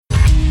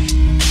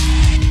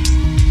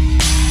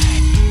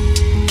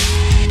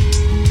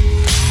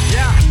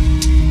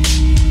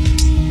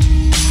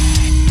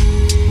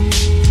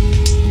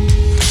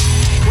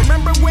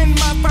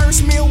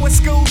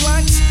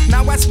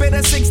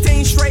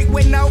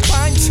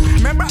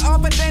Hello,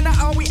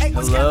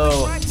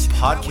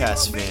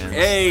 podcast fans.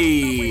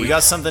 Hey, We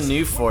got something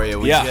new for you.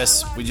 We Yeah.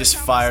 just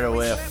fired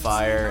away a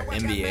fire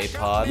NBA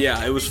pod.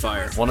 yeah, it was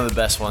fire. One of the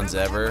best ones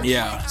ever.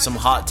 Yeah. Some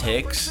hot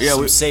takes. Yeah,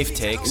 some safe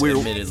takes,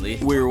 admittedly.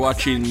 We were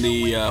watching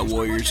the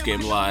Warriors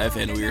game live,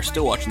 and we are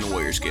still watching the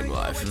Warriors game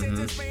live.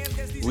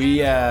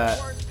 We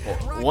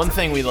one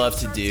thing we love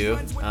to do,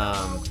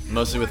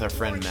 mostly with our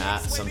friend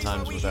Matt,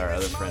 sometimes with our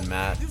other friend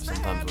Matt,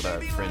 sometimes with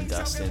our friend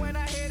Dustin,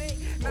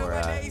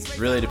 or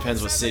really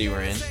depends what city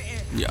we're in.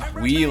 Yeah.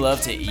 We love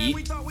to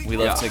eat. We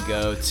love to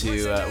go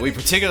to. We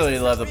particularly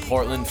love the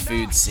Portland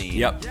food scene.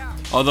 Yep.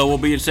 Although we'll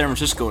be in San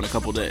Francisco in a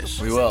couple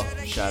days. We will.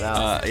 Shout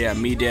out. Yeah,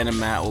 me, Dan, and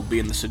Matt will be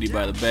in the city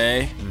by the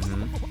bay.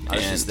 I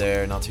was just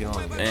there not too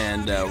long ago.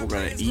 And we're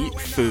going to eat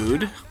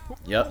food,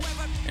 Yep.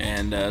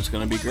 and it's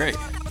going to be great.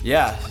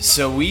 Yeah.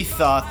 So we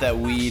thought that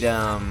we'd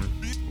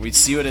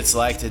see what it's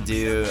like to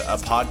do a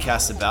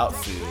podcast about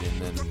food,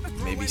 and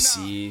then maybe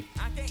see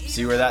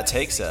where that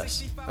takes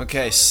us.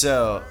 Okay.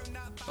 So.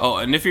 Oh,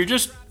 and if you're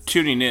just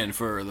tuning in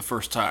for the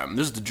first time,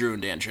 this is the Drew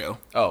and Dan Show.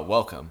 Oh,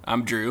 welcome.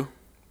 I'm Drew.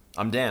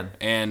 I'm Dan.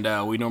 And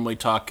we normally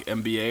talk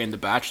NBA and The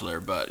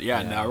Bachelor, but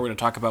now we're going to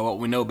talk about what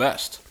we know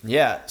best.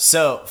 Yeah,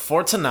 so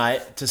for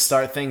tonight, to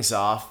start things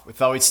off, we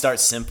thought we'd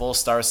start simple,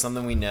 start with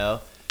something we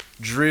know.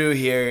 Drew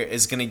here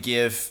is going to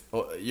give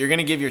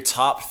your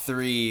top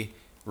 3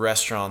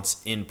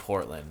 restaurants in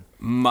Portland.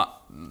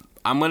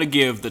 I'm going to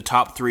give the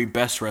top 3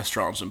 best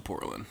restaurants in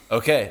Portland.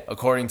 Okay,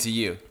 according to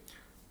you.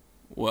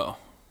 Well,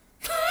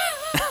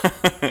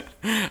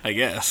 I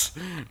guess,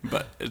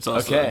 but it's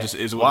also Okay. just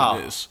is what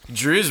it is.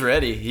 Drew's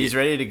ready. He's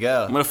ready to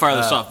go. I'm going to fire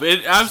this off.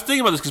 I was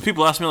thinking about this because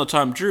people ask me all the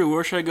time, Drew,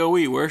 where should I go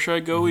eat? Where should I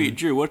go eat?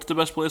 Drew, what's the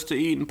best place to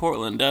eat in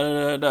Portland?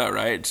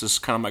 Right? It's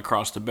just kind of my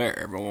cross to bear.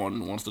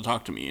 Everyone wants to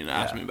talk to me and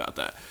ask me about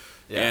that.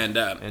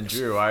 Yeah. And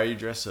Drew, why are you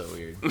dressed so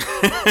weird?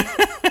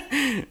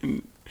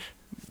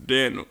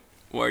 Dan,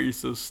 why are you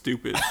so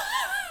stupid?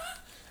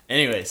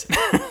 Anyways.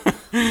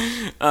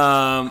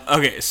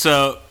 Okay,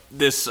 so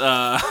this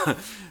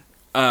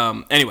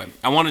anyway,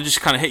 I want to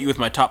just kind of hit you with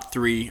my top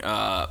 3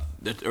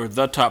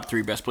 the top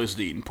 3 best places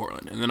to eat in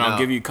Portland, and then I'll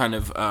give you kind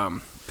of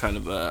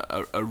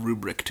a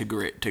rubric to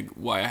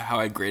how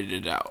I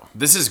graded it out.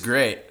 This is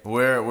great.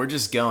 We're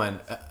just going.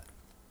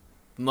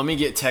 Let me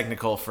get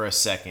technical for a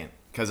second,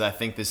 because I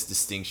think this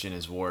distinction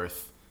is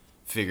worth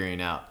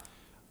figuring out.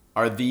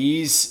 Are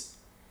these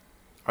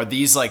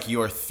like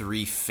your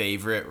 3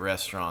 favorite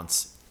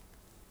restaurants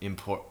in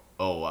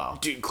Oh wow,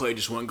 Dude, Clay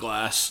just went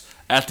glass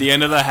at the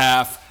end of the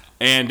half,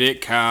 and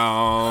it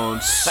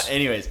counts.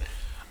 Anyways,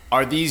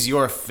 are these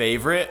your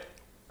favorite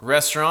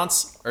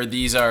restaurants, or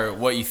these are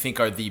what you think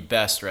are the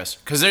best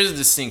restaurants? Because there's a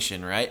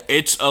distinction, right?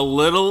 It's a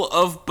little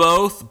of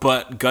both,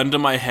 but gun to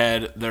my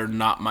head, they're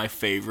not my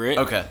favorite.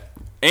 Okay.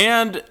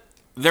 And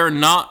they're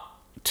not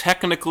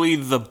technically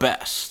the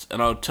best,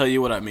 and I'll tell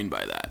you what I mean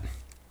by that.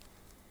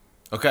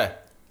 Okay.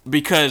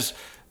 Because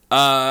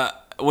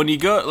when you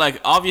go,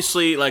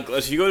 obviously,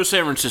 if you go to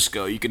San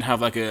Francisco, you can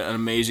have, an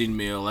amazing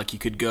meal. Like, you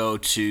could go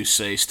to,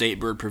 say, State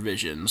Bird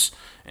Provisions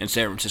in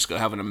San Francisco,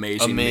 have an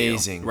amazing meal,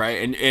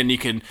 right? And you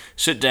can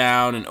sit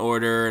down and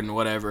order and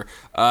whatever.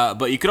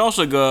 But you could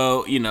also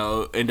go,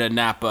 into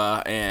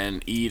Napa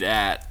and eat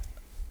at,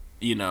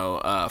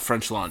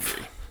 French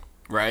Laundry,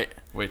 right?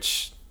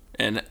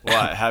 And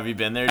what, have you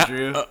been there,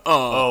 Drew? Why?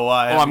 Oh,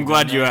 I'm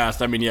glad you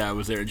asked. I mean, I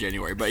was there in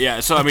January, but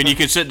so you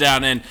could sit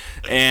down and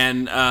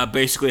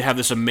basically have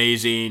this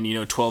amazing,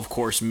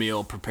 12-course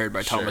meal prepared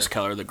by Thomas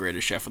Keller, the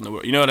greatest chef in the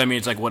world. You know what I mean?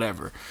 It's like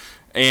whatever,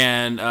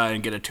 and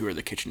get a tour of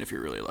the kitchen if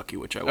you're really lucky,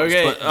 which I was.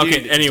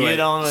 Okay, anyway,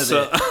 get on with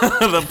it.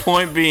 The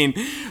point being,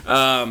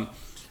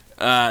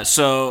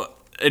 so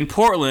in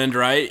Portland,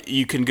 right?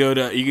 You can go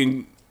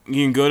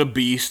to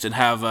Beast and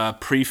have a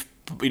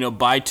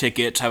buy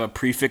tickets, have a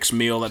prefix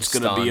meal that's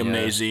going to be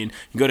amazing.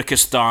 You go to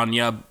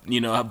Castagna,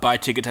 buy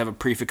tickets, have a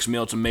prefix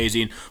meal. It's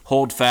amazing.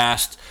 Hold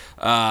Fast.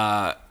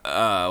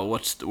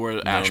 What's the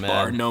word? Ash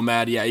Bar,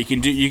 Nomad. Yeah, you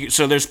can do.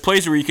 So there's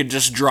places where you could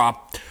just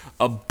drop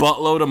a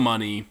buttload of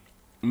money,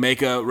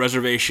 make a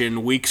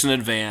reservation weeks in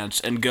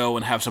advance, and go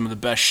and have some of the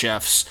best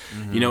chefs,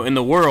 in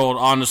the world.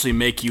 Honestly,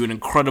 make you an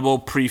incredible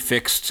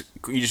prefixed.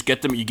 You just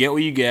get them. You get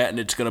what you get, and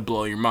it's going to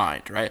blow your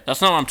mind. Right? That's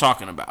not what I'm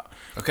talking about.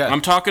 Okay.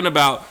 I'm talking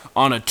about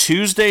on a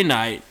Tuesday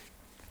night,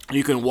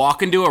 you can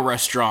walk into a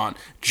restaurant,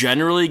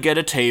 generally get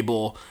a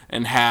table,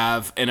 and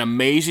have an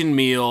amazing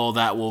meal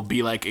that will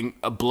be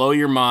blow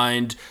your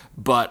mind,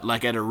 but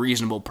at a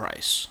reasonable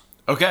price.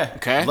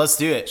 Okay. Let's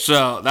do it.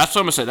 So that's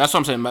what I'm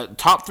gonna say. My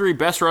top 3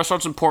 best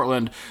restaurants in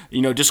Portland.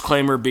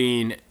 Disclaimer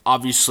being,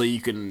 obviously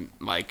you can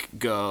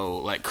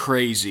go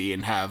crazy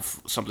and have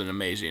something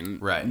amazing.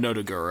 Right.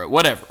 Notagura,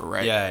 whatever.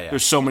 Right. Yeah.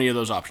 There's so many of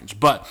those options,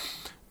 but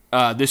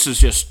this is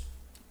just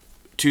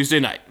Tuesday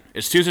night.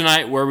 It's Tuesday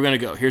night. Where are we going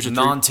to go? Here's the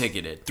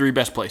non-ticketed 3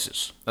 best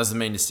places. That's the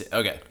main distinction.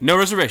 Okay. No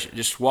reservation.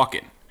 Just walk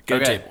in.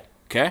 Get a table.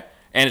 Okay?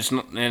 And it's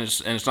not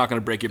going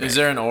to break your bank. Is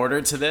there an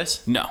order to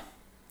this? No.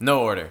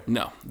 No order.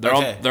 No.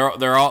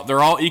 They're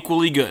all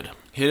equally good.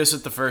 Hit us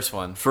with the first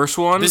one. First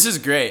one. This is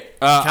great.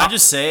 Can I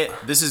just say it?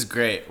 This is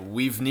great.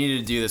 We've needed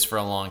to do this for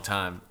a long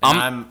time.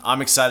 And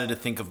I'm excited to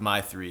think of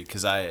my 3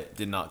 because I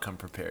did not come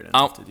prepared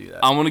enough to do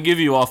that. I'm going to give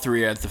you all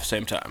 3 at the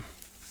same time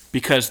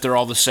because they're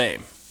all the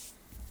same.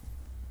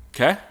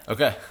 Okay?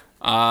 Okay.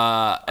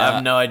 I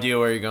have no idea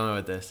where you're going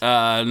with this.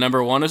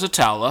 Number 1 is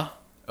Atala.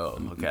 Oh,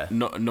 okay.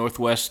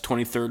 Northwest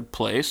 23rd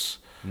Place.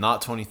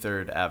 Not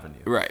 23rd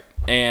Avenue. Right.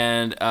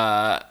 And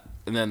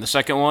then the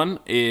second one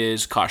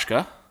is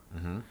Kashka.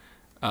 Mm-hmm.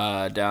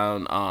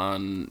 Down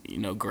on,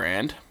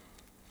 Grand.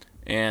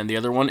 And the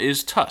other one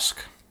is Tusk.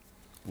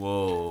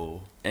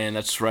 Whoa. And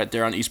that's right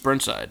there on East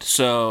Burnside.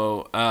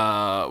 So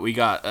we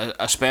got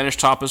a Spanish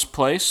tapas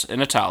place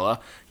in Atala.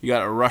 You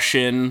got a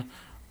Russian,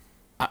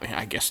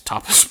 I guess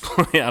tapas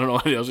place. I don't know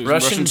what else.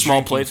 Russian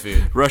small plates.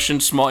 Food. Russian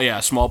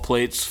small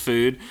plates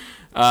food.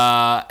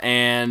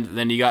 And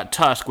then you got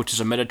Tusk, which is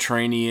a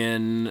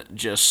Mediterranean,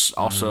 just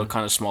also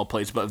kind of small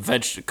plates, but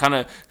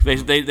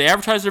they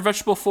advertise their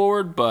vegetable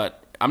forward, but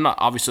I'm not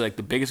obviously like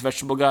the biggest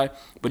vegetable guy,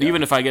 but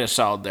even if I get a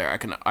salad there, I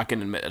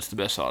can admit it's the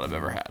best salad I've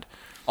ever had.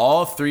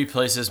 All 3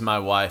 places my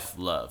wife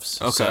loves.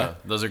 Okay. So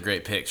those are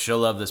great picks. She'll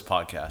love this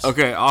podcast.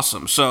 Okay,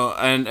 awesome. So,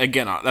 and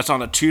again, that's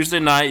on a Tuesday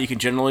night. You can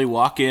generally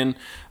walk in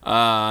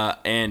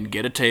and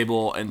get a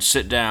table and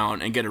sit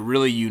down and get a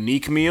really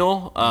unique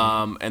meal.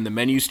 And the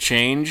menus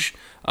change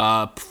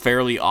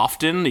fairly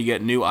often. You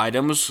get new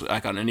items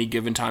like on any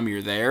given time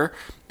you're there.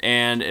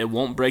 And it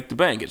won't break the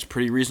bank. It's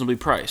pretty reasonably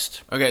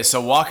priced. Okay,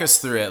 so walk us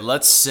through it.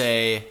 Let's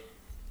say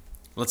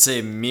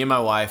me and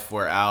my wife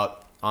were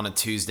out on a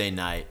Tuesday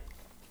night.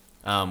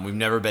 We've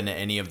never been to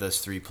any of those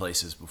 3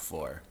 places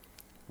before.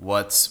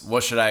 What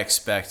should I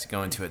expect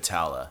going to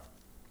Atala?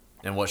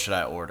 And what should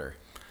I order?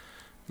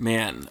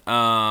 Man,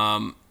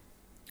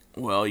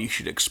 well, you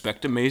should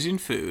expect amazing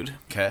food.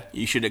 Okay.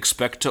 You should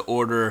expect to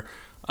order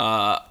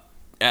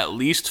at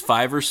least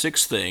 5 or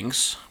 6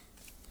 things.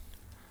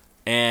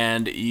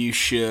 And you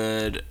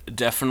should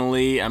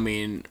definitely,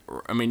 you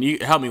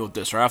help me with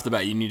this right off the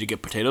bat. You need to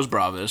get potatoes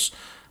bravas.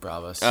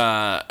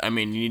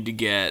 You need to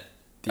get.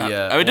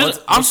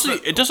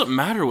 It doesn't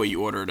matter what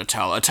you order at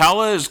Atala.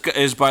 Atala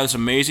is by this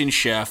amazing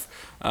chef,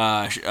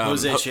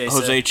 Jose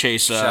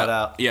Chesa. Shout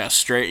out. Yeah,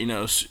 straight,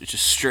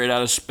 just straight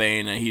out of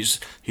Spain. And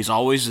he's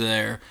always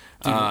there.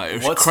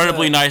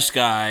 Incredibly nice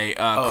guy.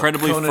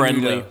 Incredibly Conan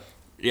friendly. Udo.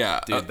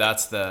 Yeah, dude,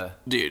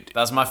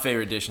 that's my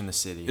favorite dish in the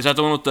city. Is that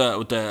the one with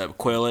the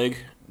quail egg?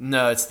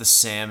 No, it's the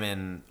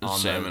salmon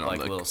on the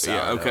little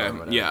salad. Yeah,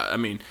 okay.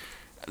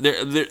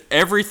 Yeah,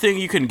 everything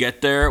you can get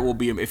there will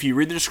be. If you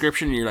read the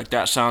description and you're like,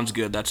 that sounds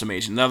good, that's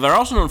amazing. Now they're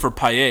also known for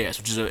paellas,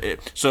 which is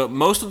so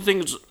most of the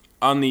things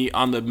on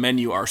the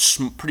menu are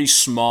pretty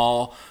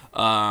small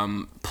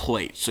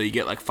plates. So you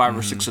get like 5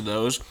 or 6 of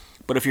those.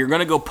 But if you're going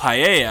to go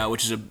paella,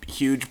 which is a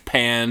huge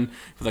pan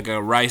with like a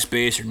rice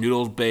base or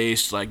noodles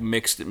base, like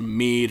mixed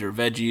meat or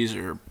veggies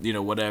or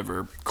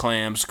whatever,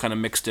 clams kind of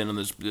mixed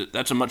in,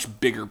 that's a much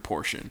bigger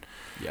portion.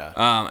 Yeah.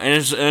 And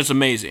it's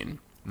amazing.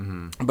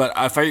 Mm-hmm. But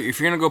if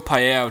you're gonna go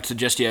paella, I would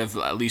suggest you have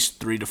at least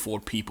 3 to 4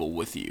 people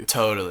with you.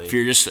 Totally. If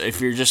you're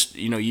just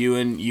you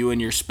and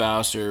your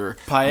spouse or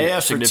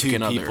paella for 2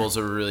 people is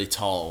a really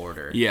tall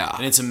order. Yeah,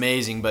 and it's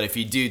amazing. But if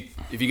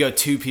you go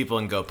 2 people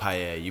and go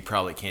paella, you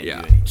probably can't do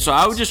anything. So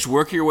I would just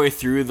work your way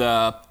through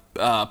the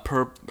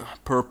per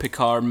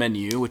picar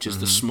menu, which is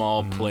the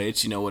small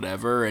plates,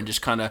 whatever, and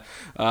just kind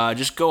of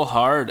just go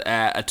hard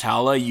at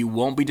Atala. You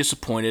won't be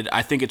disappointed.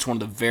 I think it's one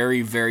of the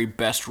very, very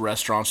best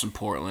restaurants in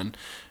Portland.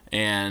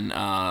 And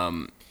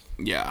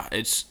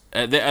it's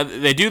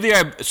they do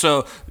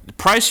so the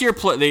pricier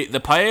the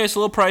paella is a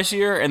little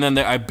pricier, and then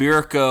the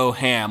Iberico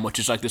ham, which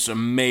is like this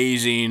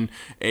amazing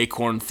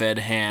acorn fed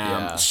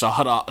ham,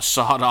 sawed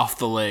off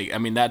the leg. I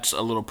mean, that's a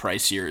little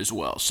pricier as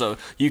well. So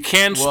you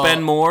can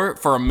spend more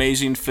for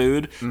amazing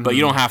food, but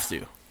you don't have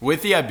to.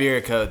 With the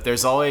Iberico,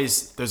 there's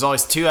always 2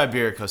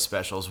 Iberico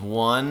specials.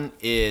 One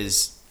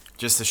is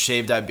just a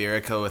shaved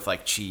Iberico with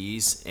like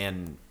cheese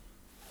and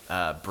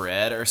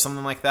bread or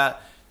something like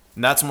that.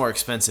 And that's more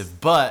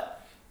expensive,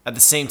 but at the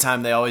same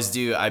time, they always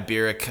do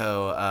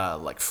Iberico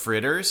like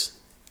fritters,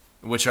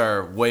 which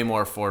are way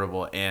more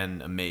affordable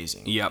and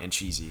amazing and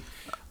cheesy.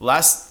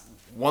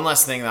 One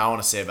last thing that I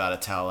want to say about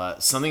Atala,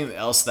 something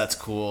else that's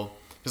cool,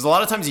 because a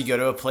lot of times you go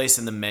to a place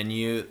in the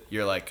menu,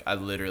 you're like, I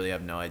literally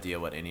have no idea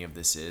what any of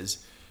this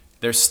is.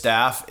 Their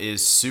staff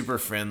is super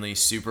friendly,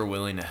 super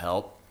willing to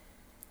help.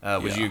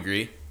 Would you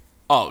agree?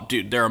 Oh,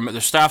 dude, their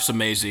staff's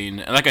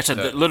amazing. And like I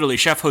said, literally,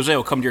 Chef Jose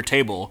will come to your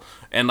table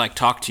and like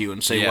talk to you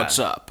and say, what's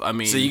up? I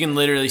mean, so you can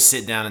literally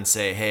sit down and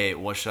say, hey,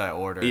 what should I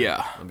order?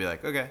 Yeah. And be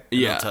like, okay.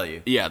 And they'll tell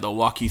you. Yeah, they'll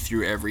walk you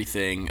through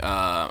everything.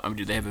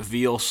 Dude, they have a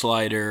veal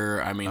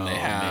slider. I mean, they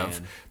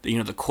have,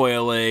 the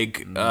quail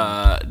egg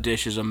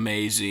dish is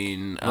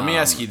amazing. Let me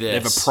ask you this. They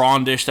have a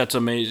prawn dish that's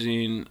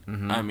amazing.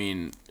 I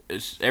mean,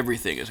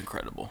 everything is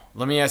incredible.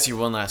 Let me ask you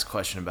one last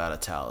question about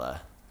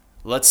Atala.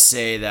 Let's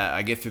say that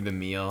I get through the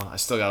meal. I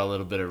still got a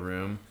little bit of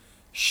room.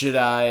 Should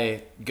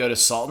I go to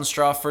Salt and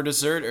Straw for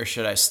dessert, or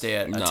should I stay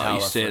at Atala No,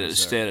 you for dessert?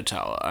 stay at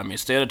Atala. I mean,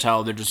 stay at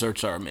Atala. Their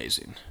desserts are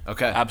amazing.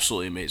 Okay.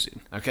 Absolutely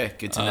amazing. Okay,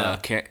 good to know.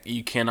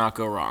 You cannot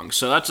go wrong.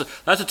 So that's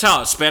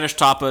Atala. Spanish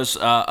tapas,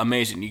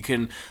 amazing. You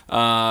can.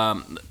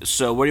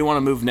 So where do you want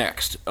to move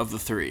next of the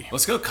three?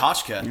 Let's go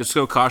Koshka. Let's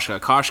go Koshka.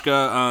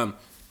 Koshka.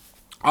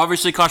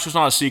 Obviously, Koshka's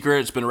not a secret.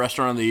 It's been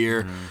Restaurant of the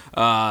Year.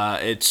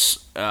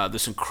 It's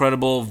this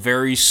incredible,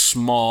 very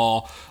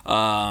small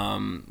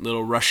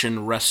little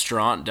Russian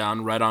restaurant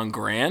down right on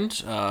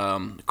Grand,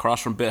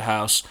 across from Bit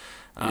House.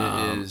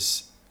 It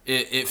is.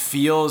 It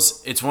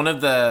feels. It's one of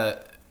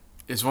the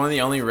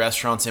only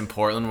restaurants in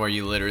Portland where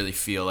you literally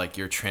feel like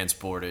you're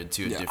transported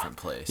to a different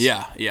place.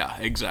 Yeah,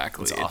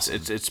 exactly. It's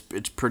awesome.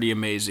 It's pretty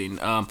amazing.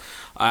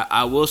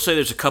 I will say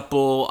there's a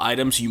couple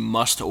items you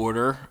must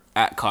order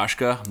at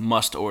Koshka.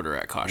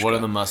 What are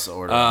the must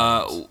order?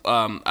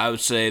 I would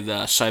say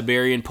the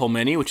Siberian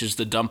pelmeni, which is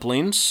the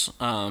dumplings.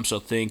 So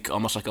think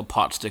almost like a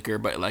pot sticker,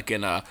 but like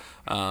in a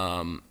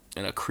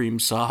cream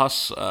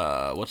sauce.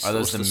 What's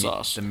the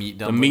sauce? The meat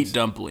dumplings. The meat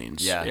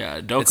dumplings.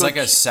 Yeah. It's like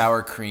a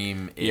sour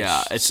cream.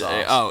 Yeah, it's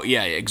sauce.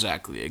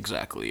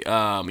 Exactly.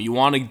 You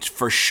want to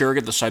for sure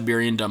get the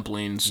Siberian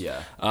dumplings.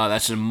 Yeah,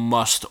 that's a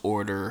must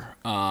order.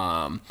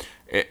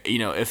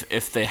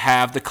 If they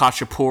have the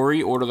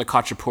khachapuri, order the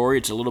khachapuri.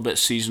 It's a little bit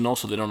seasonal,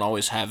 so they don't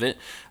always have it.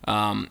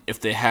 If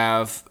they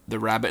have the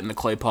rabbit in the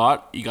clay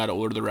pot, you got to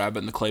order the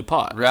rabbit in the clay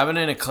pot. Rabbit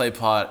in a clay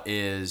pot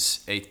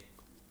is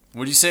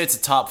would you say it's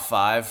a top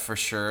 5 for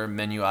sure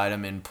menu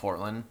item in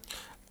Portland?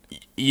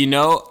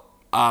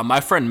 My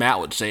friend Matt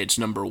would say it's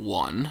number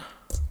 1.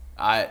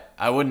 I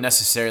wouldn't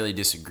necessarily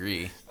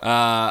disagree.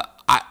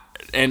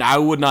 And I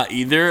would not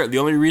either. The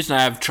only reason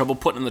I have trouble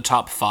putting in the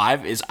top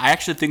 5 is I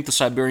actually think the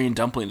Siberian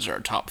dumplings are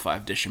a top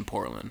 5 dish in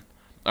Portland.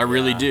 I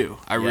really do.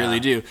 Really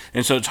do.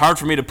 And so it's hard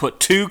for me to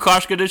put 2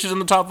 Koshka dishes in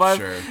the top 5.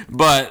 Sure.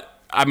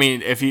 But, I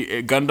mean, if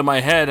you gun to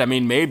my head, I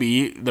mean,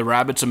 maybe the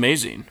rabbit's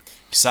amazing.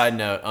 Side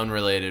note,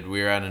 unrelated,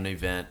 we were at an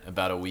event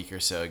about a week or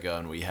so ago,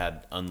 and we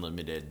had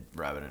unlimited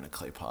rabbit in a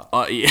clay pot.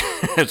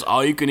 It's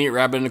all you can eat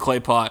rabbit in a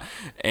clay pot.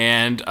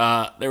 And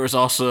there was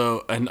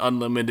also an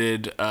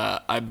unlimited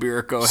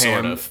Iberico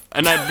ham.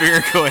 An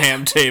Iberico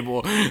ham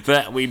table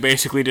that we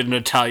basically did an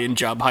Italian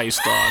job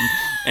heist on.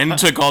 And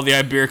took all the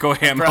Iberico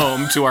ham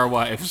home to our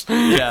wives.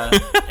 Yeah,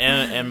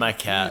 and my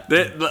cat.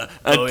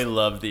 Chloe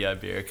loved the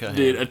Iberico ham.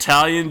 Dude,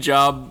 Italian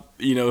Job,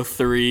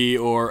 3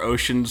 or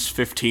Ocean's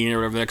 15 or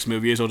whatever the next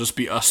movie is, it'll just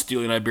be us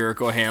stealing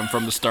Iberico ham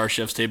from the Star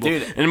Chef's table.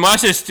 Dude. And when I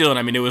say stealing,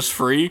 I mean it was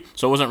free,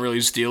 so it wasn't really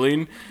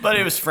stealing. But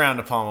it was frowned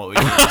upon what we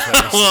did.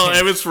 Well,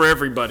 it was for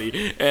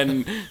everybody.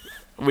 And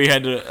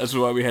that's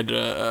why we had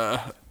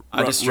to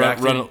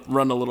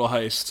run a little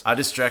heist. I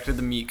distracted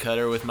the meat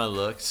cutter with my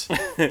looks.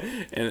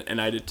 and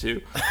I did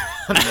too.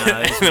 And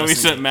then we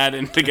sent Matt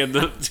in to get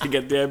the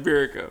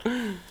Iberico.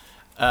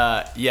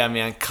 Yeah,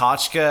 man,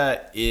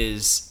 Kochka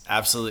is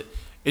absolutely.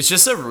 It's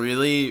just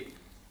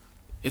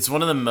it's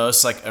one of the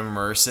most like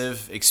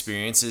immersive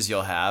experiences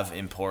you'll have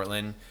in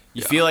Portland.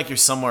 You feel like you're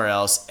somewhere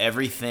else.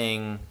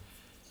 Everything.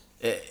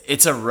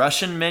 It's a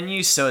Russian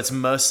menu, so it's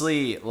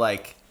mostly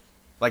like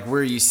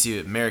we're used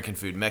to American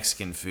food,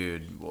 Mexican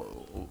food,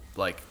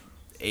 like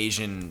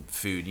Asian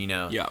food.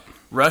 Yeah.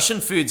 Russian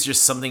food's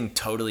just something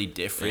totally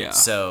different. Yeah.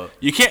 So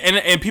you can't,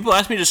 and people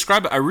ask me to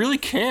describe it. I really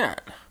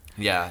can't.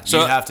 Yeah,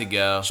 so you have to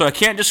go. So I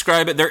can't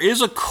describe it. There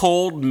is a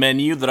cold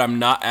menu that I'm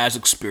not as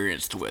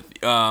experienced with.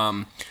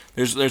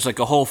 There's like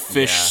a whole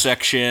fish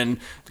section,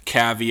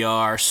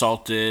 caviar,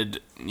 salted,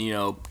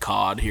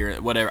 cod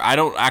here, whatever. I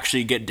don't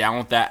actually get down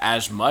with that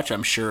as much.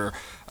 I'm sure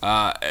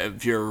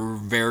if you're a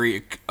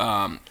very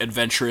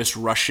adventurous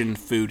Russian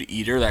food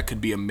eater, that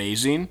could be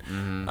amazing.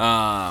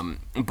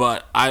 Mm-hmm.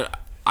 But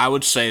I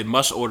would say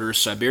must order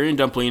Siberian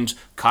dumplings,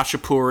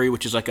 khachapuri,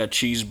 which is like a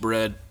cheese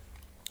bread.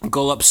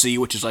 Golupsi,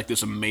 which is like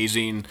this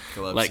amazing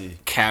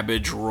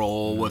cabbage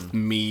roll with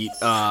meat,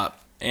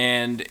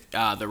 and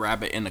the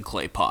rabbit in a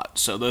clay pot.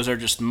 So those are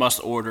just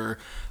must-order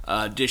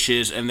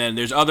dishes. And then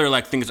there's other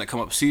things that come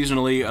up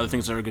seasonally, other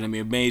things that are going to be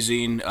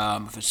amazing.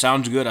 If it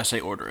sounds good, I say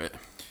order it.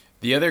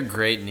 The other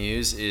great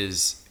news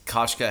is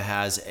Kochka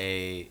has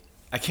I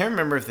can't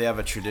remember if they have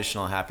a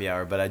traditional happy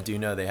hour, but I do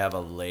know they have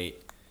a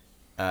late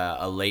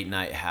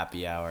night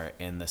happy hour,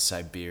 and the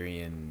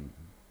Siberian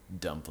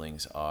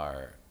dumplings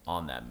are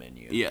on that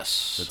menu. Yes.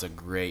 So it's a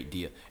great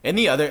deal. And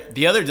the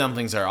other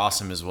dumplings are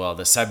awesome as well.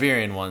 The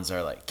Siberian ones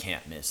are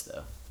can't miss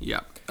though. Yeah.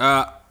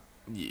 I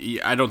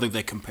don't think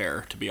they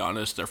compare, to be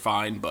honest. They're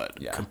fine, but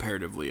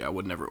comparatively, I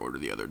would never order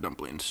the other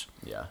dumplings.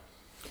 Yeah.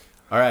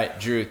 All right,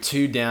 Drew,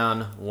 2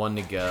 down, 1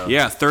 to go.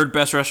 Yeah, third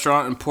best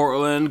restaurant in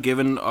Portland.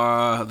 Given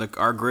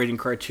our grading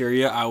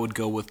criteria, I would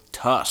go with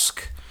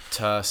Tusk.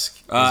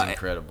 Tusk is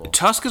incredible.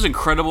 Tusk is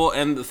incredible,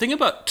 and the thing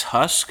about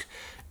Tusk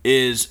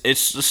is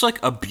it's just like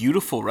a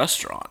beautiful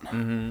restaurant.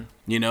 Mm-hmm.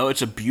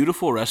 It's a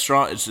beautiful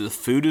restaurant. The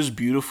food is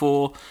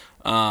beautiful.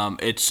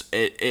 It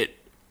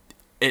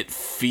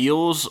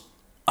feels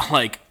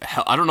like,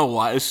 I don't know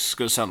why this is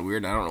gonna sound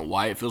weird. And I don't know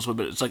why it feels so,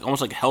 but it's like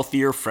almost like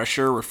healthier,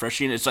 fresher,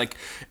 refreshing. It's like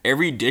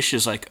every dish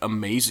is like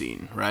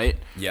amazing, right?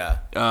 Yeah.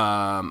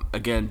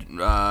 Again,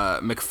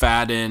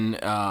 McFadden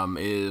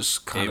is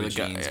kind Ava of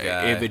the Jean's guy.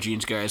 guy. Ava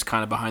Jean's guy is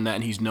kind of behind that,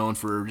 and he's known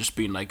for just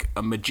being like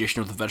a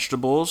magician with the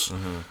vegetables.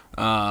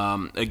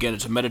 Again,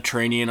 it's a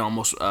Mediterranean,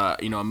 almost a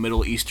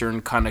Middle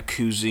Eastern kind of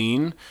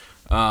cuisine.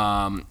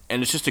 And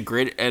it's just a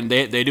great, and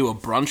they do a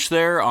brunch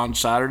there on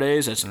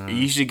Saturdays. That's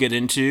easy to get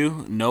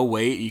into, no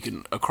wait. You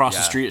can across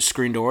the street at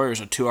Screen Door.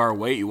 There's a 2-hour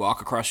wait. You walk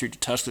across the street to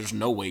Tusk. There's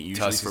no wait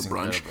usually Tusk for is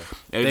brunch.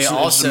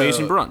 incredible. It's an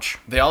amazing brunch.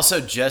 They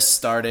also just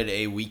started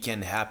a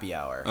weekend happy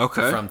hour.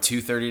 Okay. From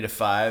 2:30 to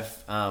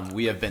 5.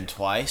 We have been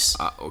twice.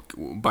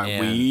 By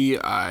we,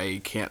 I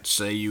can't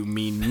say you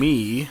mean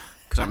me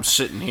because I'm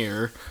sitting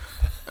here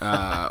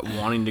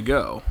wanting to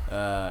go.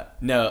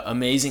 No,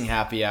 amazing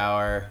happy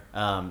hour.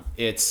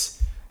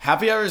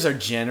 Happy hours are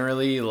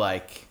generally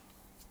like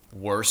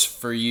worse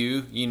for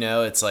you.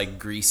 It's like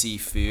greasy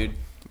food.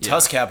 Yeah.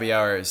 Tusk happy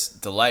hour is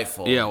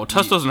delightful. Yeah, well,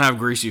 Tusk doesn't have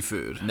greasy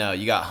food. No,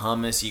 you got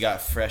hummus, you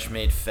got fresh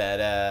made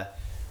feta,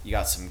 you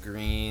got some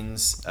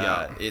greens.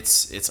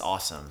 It's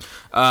awesome.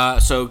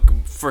 So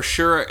for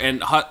sure,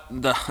 and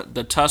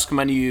the Tusk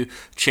menu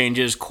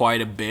changes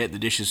quite a bit. The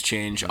dishes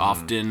change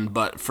often,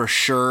 but for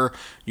sure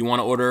you want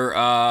to order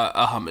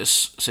a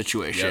hummus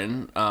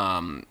situation.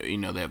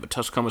 Yep. They have a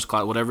Tusk hummus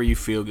class, whatever you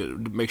feel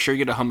good. Make sure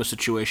you get a hummus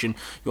situation.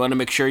 You want to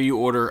make sure you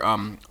order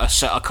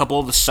a couple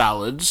of the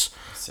salads.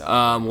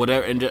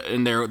 Whatever,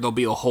 and there'll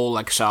be a whole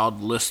like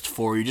salad list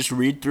for you. Just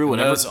read through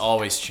whatever. Those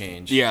always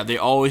change. Yeah, they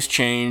always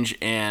change,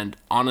 and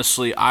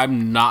honestly,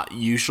 I'm not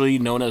usually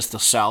known as the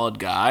salad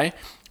guy,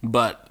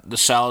 but the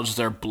salads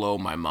there blow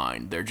my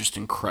mind. They're just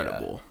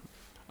incredible.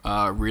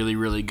 Yeah. Really,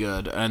 really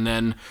good. And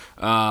then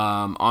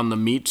on the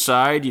meat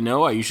side,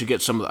 I usually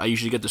get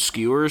the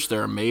skewers.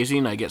 They're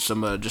amazing. I get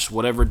some just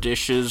whatever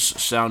dishes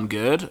sound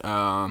good.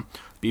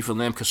 Beef and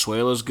lamb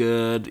cazuela's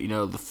good.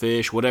 The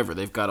fish, whatever.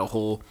 They've got a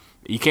whole.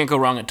 You can't go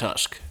wrong at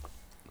Tusk.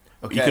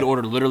 Okay. You could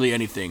order literally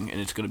anything,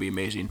 and it's going to be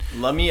amazing.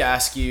 Let me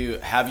ask you,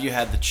 have you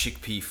had the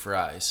chickpea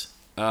fries?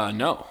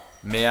 No.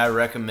 May I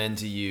recommend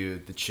to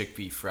you the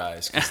chickpea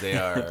fries because they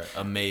are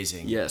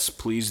amazing. Yes,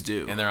 please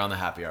do. And they're on the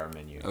happy hour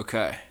menu.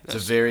 Okay. It's a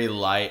very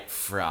light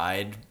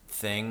fried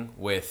thing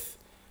with,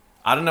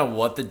 I don't know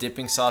what the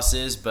dipping sauce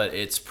is, but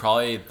it's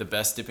probably the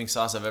best dipping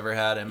sauce I've ever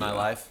had in my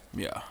life.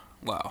 Yeah.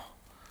 Wow.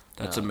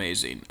 That's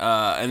amazing.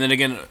 And then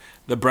again,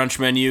 the brunch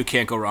menu,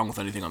 can't go wrong with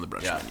anything on the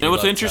brunch menu.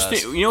 What's interesting?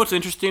 Tusk. What's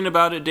interesting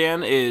about it,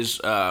 Dan, is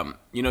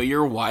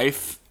your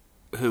wife,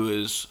 who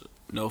is,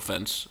 no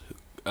offense,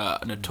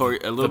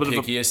 notorious, a little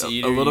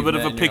bit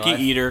of a picky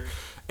eater,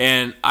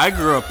 and I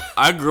grew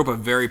up a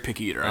very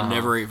picky eater. I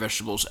never ate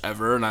vegetables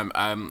ever, and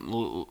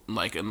I'm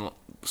like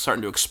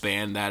starting to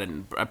expand that,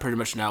 and I pretty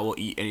much now will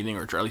eat anything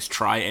or at least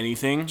try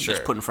anything that's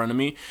put in front of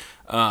me.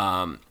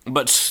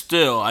 But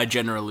still, I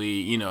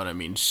generally,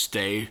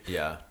 stay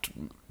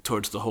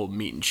towards the whole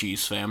meat and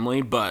cheese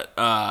family. But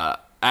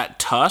at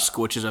Tusk,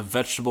 which is a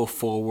vegetable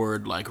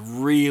forward, like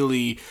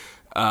really,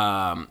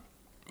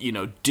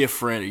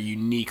 different,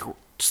 unique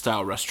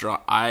style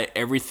restaurant,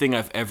 everything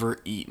I've ever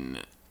eaten,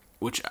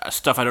 which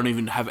stuff I don't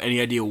even have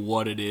any idea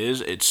what it is,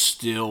 it's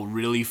still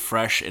really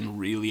fresh and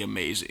really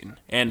amazing.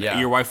 And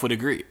your wife would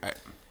agree, right?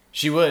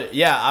 She would.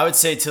 Yeah, I would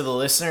say to the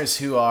listeners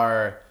who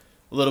are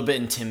a little bit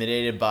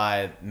intimidated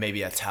by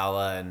maybe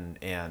Atala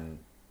and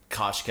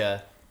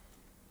Kachka,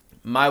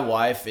 my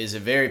wife is a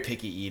very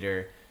picky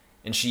eater,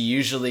 and she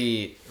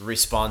usually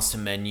responds to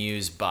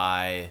menus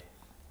by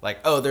like,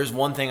 oh, there's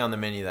one thing on the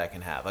menu that I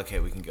can have. Okay,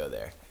 we can go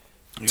there.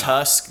 Yeah.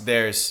 Tusk,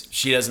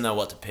 she doesn't know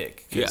what to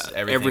pick. Yeah,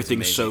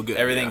 everything's so good.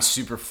 Everything's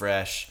super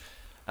fresh.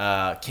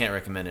 Can't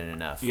recommend it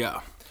enough.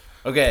 Yeah.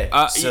 Okay,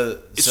 so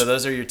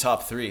those are your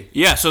top three.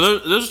 Yeah, so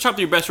those are top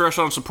three best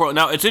restaurants in Portland.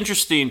 Now, it's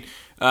interesting,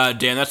 Dan,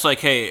 that's like,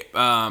 hey,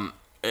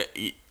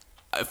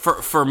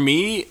 for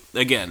me,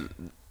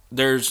 again,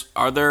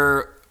 are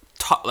there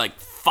top, like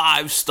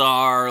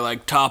 5-star,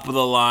 like top of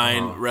the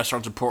line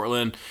restaurants in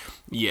Portland?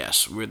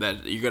 Yes,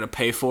 that you're going to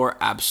pay for?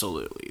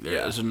 Absolutely.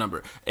 There's a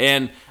number.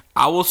 And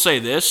I will say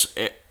this,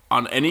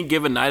 on any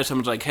given night, if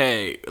someone's like,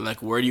 hey,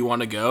 like, where do you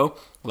want to go?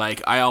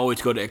 Like, I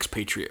always go to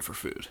Expatriate for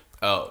food.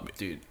 Oh,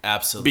 dude,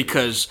 absolutely.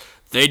 Because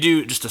they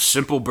do just a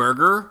simple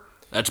burger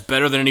that's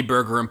better than any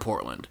burger in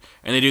Portland.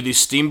 And they do these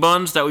steam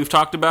buns that we've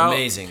talked about.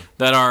 Amazing.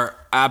 That are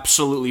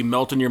absolutely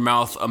melt in your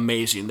mouth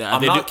amazing.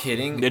 I'm not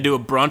kidding. They do a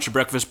brunch, a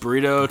breakfast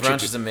burrito.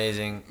 Brunch is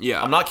amazing.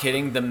 Yeah. I'm not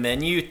kidding. The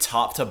menu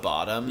top to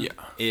bottom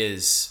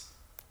is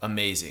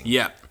amazing.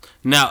 Yeah.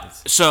 Now,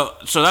 so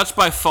that's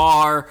by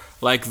far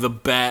like the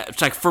best.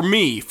 It's like for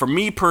me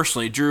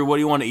personally, Drew, what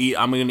do you want to eat?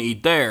 I'm going to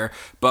eat there.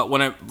 But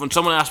when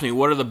someone asks me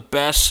what are the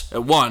best,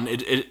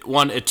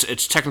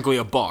 it's technically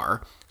a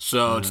bar,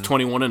 so it's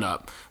 21 and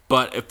up.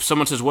 But if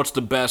someone says what's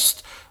the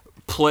best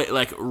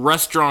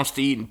restaurants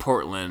to eat in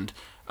Portland,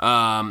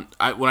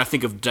 when I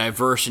think of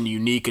diverse and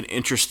unique and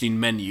interesting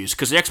menus,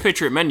 because the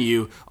Expatriate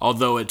menu,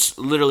 although it's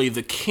literally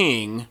the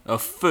king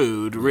of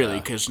food, really,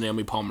 because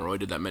Naomi Pomeroy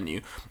did that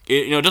menu,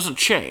 it doesn't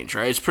change,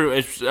 right?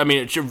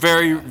 It's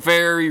very,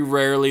 very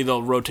rarely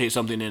they'll rotate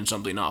something in,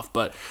 something off,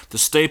 but the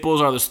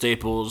staples are the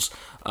staples.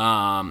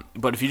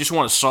 But if you just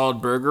want a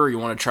solid burger, or you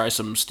want to try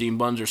some steam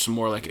buns or some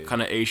more like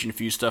kind of Asian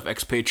fused stuff,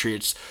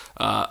 Expatriate's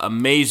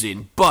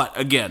amazing. But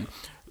again,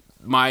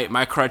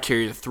 my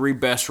criteria: the 3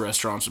 best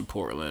restaurants in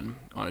Portland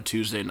on a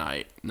Tuesday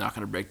night. Not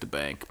going to break the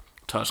bank.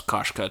 Tusk,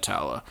 Kashka,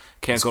 Tala.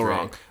 Can't go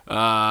wrong.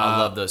 I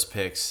love those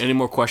picks. Any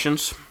more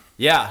questions?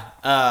 Yeah.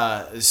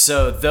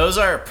 So those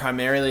are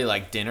primarily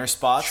like dinner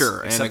spots,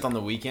 sure, except on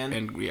the weekend.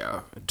 And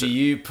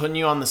Putting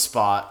you on the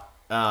spot?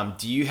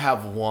 Do you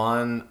have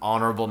one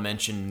honorable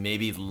mention,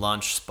 maybe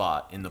lunch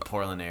spot in the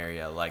Portland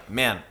area? Like,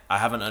 man, I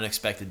have an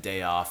unexpected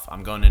day off.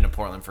 I'm going into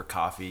Portland for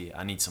coffee.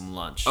 I need some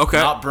lunch.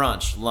 Okay. Not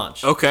brunch,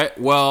 lunch. Okay.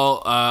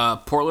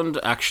 Well, Portland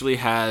actually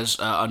has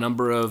a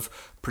number of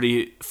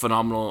pretty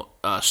phenomenal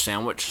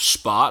sandwich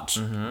spots,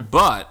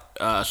 but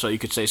so you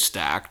could say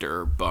Stacked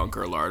or Bunk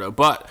or Lardo.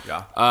 But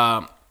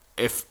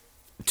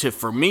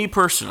for me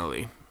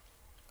personally,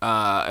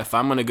 if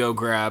I'm going to go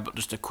grab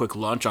just a quick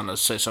lunch on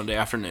Saturday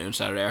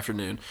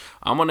afternoon,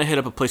 I'm going to hit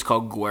up a place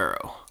called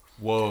Guero.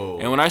 Whoa.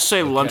 And when I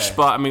say lunch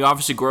spot, I mean,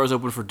 obviously Guero's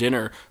open for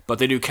dinner, but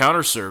they do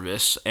counter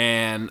service.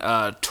 And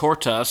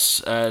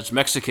tortas, it's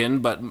Mexican,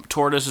 but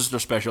tortas is their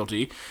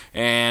specialty.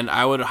 And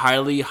I would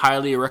highly,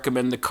 highly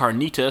recommend the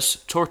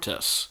Carnitas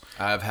Tortas.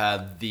 I've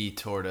had the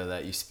torta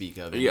that you speak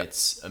of, and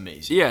it's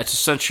amazing. Yeah, it's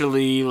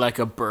essentially like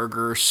a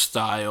burger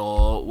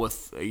style with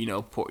filled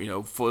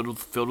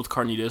with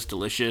carnitas,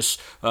 delicious.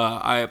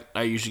 I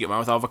usually get mine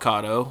with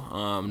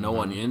avocado, no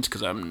onions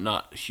because I'm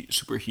not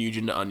super huge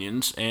into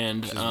onions,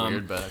 and which is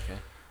weird, but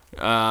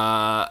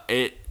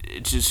okay.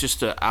 It's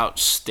just an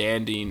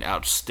outstanding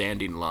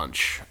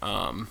lunch.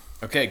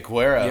 Okay,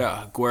 Guero.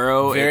 Yeah,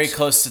 Guero. Very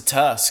close to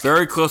Tusk.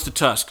 Very close to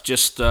Tusk.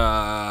 Just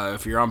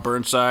if you're on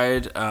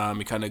Burnside,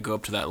 you kind of go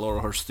up to that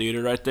Laurelhurst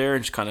Theater right there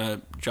and just kind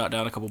of jot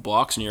down a couple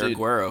blocks and you're at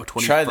Guero.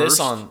 21st.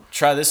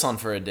 Try this on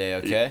for a day,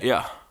 okay?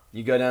 Yeah.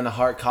 You go down to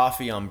Heart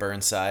Coffee on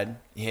Burnside.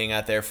 You hang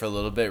out there for a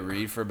little bit,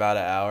 read for about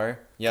an hour.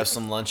 You have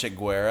some lunch at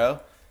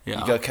Guero. Yeah.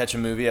 You go catch a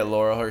movie at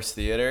Laurelhurst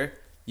Theater.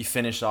 You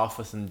finish off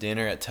with some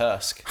dinner at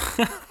Tusk.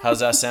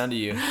 How's that sound to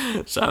you?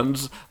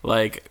 Sounds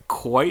like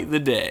quite the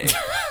day.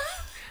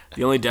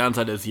 The only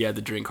downside is you had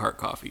to drink Heart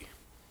Coffee.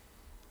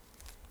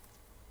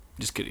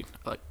 Just kidding.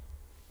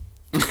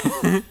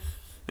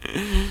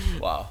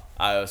 Wow.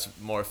 I was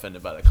more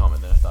offended by the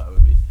comment than I thought it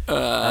would be.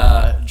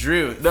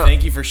 Drew,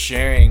 thank you for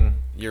sharing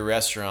your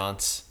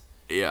restaurants.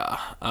 Yeah.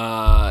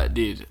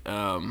 Dude,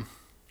 I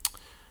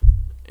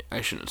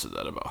shouldn't have said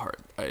that about Heart.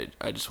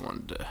 I just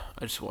wanted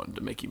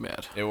to make you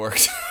mad. It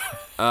worked.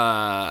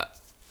 But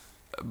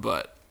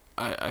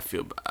I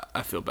feel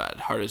bad.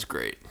 Heart is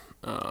great.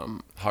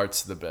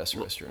 Heart's the best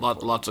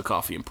restaurant. Lots of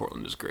coffee in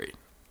Portland is great.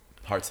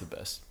 Heart's the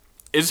best.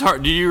 It's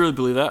Heart. Do you really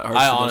believe that?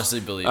 I honestly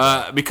believe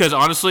that. Because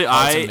honestly,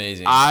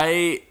 amazing.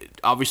 I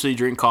obviously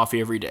drink coffee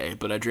every day,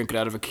 but I drink it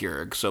out of a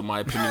Keurig. So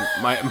my opinion,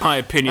 my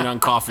opinion on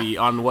coffee,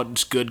 on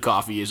what's good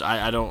coffee is,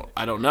 I don't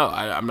know.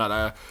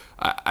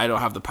 I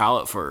don't have the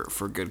palate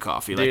for good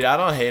coffee. Dude, I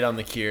don't hate on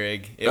the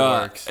Keurig. It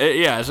works.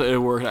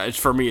 It works. It's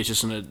for me. It's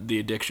just the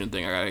addiction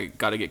thing. I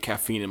got to get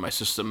caffeine in my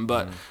system.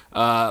 But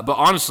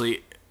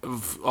honestly,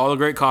 of all the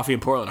great coffee in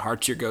Portland,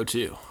 Heart's your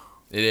go-to.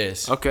 It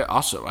is. Okay,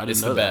 awesome. I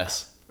didn't know that. It's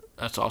the best.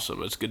 That's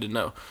awesome. It's good to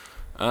know.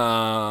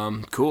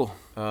 Cool.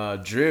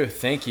 Drew,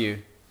 thank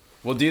you.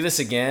 We'll do this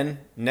again.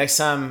 Next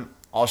time,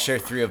 I'll share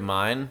 3 of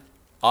mine.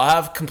 I'll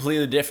have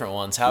completely different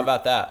ones. How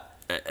about that?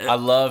 I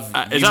love...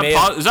 Is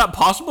that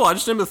possible? I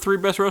just named the 3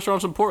 best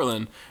restaurants in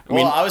Portland.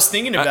 I was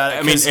thinking about it.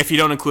 I mean, if you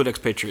don't include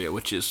Expatriate,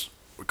 which is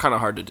kind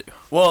of hard to do.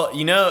 Well,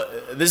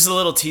 this is a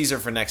little teaser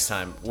for next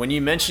time. When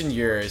you mentioned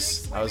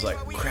yours, I was like,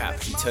 crap,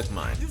 he took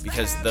mine.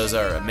 Because those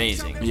are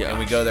amazing. Yeah. And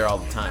we go there all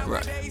the time.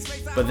 Right.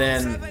 But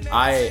then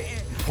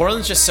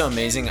Portland's just so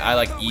amazing,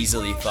 I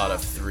easily thought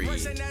of 3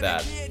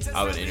 that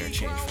I would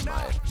interchange for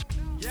my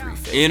 3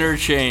 favorites.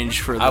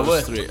 Interchange for those I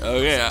would. 3.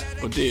 Oh, yeah.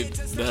 Well, dude,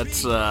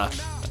 that's a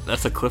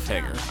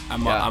cliffhanger.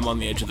 I'm on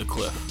the edge of the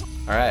cliff.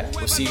 All right.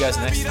 We'll see you guys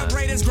next time.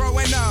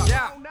 Whoever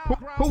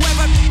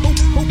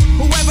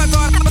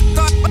thought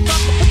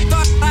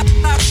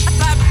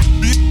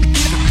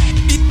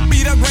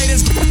be the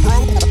greatest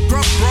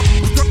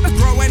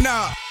growing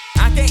up.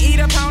 I can eat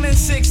a pound and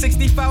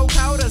 664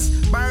 quarters,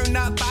 burn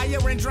up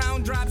fire and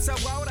drown drops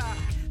of water.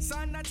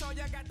 Son, that's all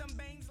you got them.